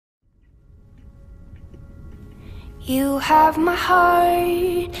You have my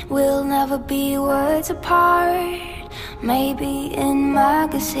heart, we'll never be words apart. Maybe in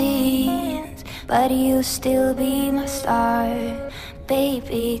magazines, but you'll still be my star,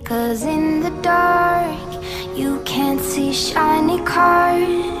 baby. 'Cause in the dark, you can't see shiny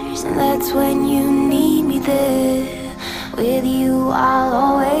cars, and that's when you need me there. With you I'll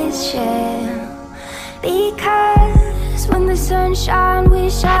always share, because when the sun shines we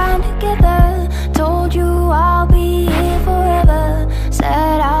shine.